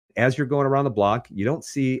as you're going around the block, you don't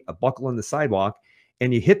see a buckle in the sidewalk,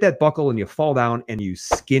 and you hit that buckle and you fall down and you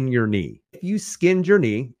skin your knee. If you skinned your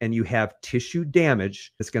knee and you have tissue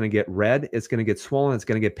damage, it's going to get red, it's going to get swollen, it's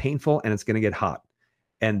going to get painful, and it's going to get hot.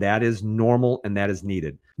 And that is normal and that is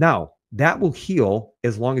needed. Now, that will heal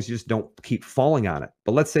as long as you just don't keep falling on it.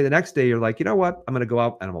 But let's say the next day you're like, you know what? I'm going to go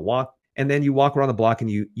out and I'm going to walk. And then you walk around the block and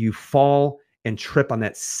you fall and trip on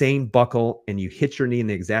that same buckle and you hit your knee in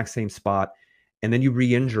the exact same spot. And then you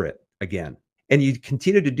re-injure it again. And you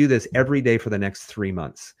continue to do this every day for the next 3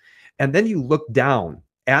 months. And then you look down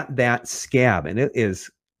at that scab and it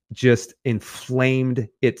is just inflamed.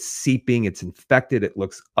 It's seeping. It's infected. It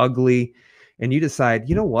looks ugly. And you decide,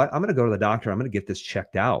 you know what? I'm going to go to the doctor. I'm going to get this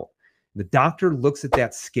checked out. The doctor looks at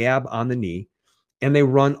that scab on the knee and they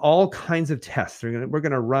run all kinds of tests. We're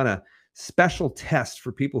going to run a special test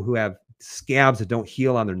for people who have scabs that don't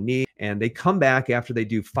heal on their knee. And they come back after they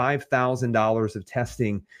do $5,000 of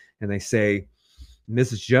testing and they say,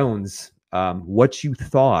 Mrs. Jones, what you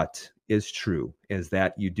thought is true, is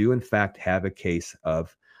that you do in fact have a case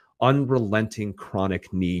of unrelenting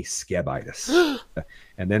chronic knee scabitis.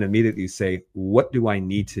 And then immediately you say, what do I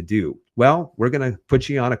need to do? Well, we're going to put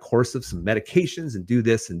you on a course of some medications and do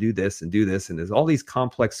this and do this and do this. And there's all these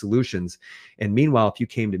complex solutions. And meanwhile, if you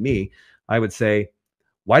came to me, I would say,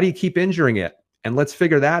 why do you keep injuring it? And let's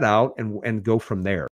figure that out and go from there.